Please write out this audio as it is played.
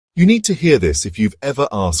You need to hear this if you've ever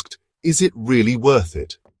asked, is it really worth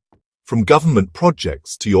it? From government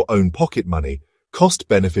projects to your own pocket money,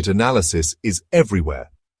 cost-benefit analysis is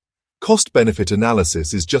everywhere. Cost-benefit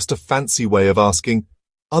analysis is just a fancy way of asking,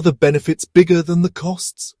 are the benefits bigger than the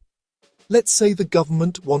costs? Let's say the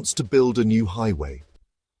government wants to build a new highway.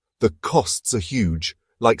 The costs are huge,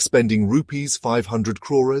 like spending rupees 500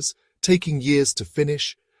 crores, taking years to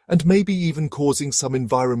finish, and maybe even causing some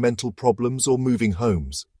environmental problems or moving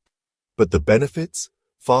homes. But the benefits?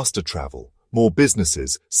 Faster travel, more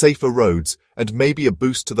businesses, safer roads, and maybe a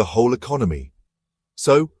boost to the whole economy.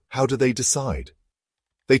 So, how do they decide?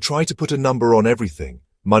 They try to put a number on everything: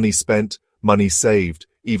 money spent, money saved,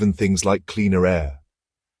 even things like cleaner air.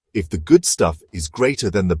 If the good stuff is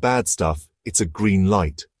greater than the bad stuff, it's a green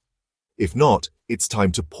light. If not, it's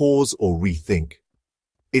time to pause or rethink.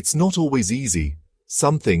 It's not always easy.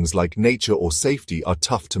 Some things like nature or safety are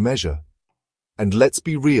tough to measure. And let's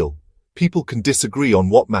be real, people can disagree on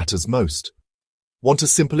what matters most. Want a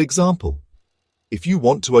simple example? If you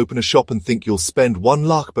want to open a shop and think you'll spend 1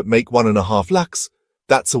 lakh but make 1.5 lakhs,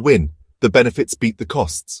 that's a win. The benefits beat the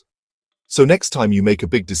costs. So next time you make a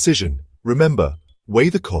big decision, remember, weigh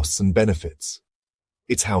the costs and benefits.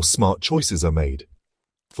 It's how smart choices are made.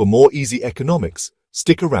 For more easy economics,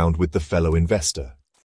 stick around with the fellow investor.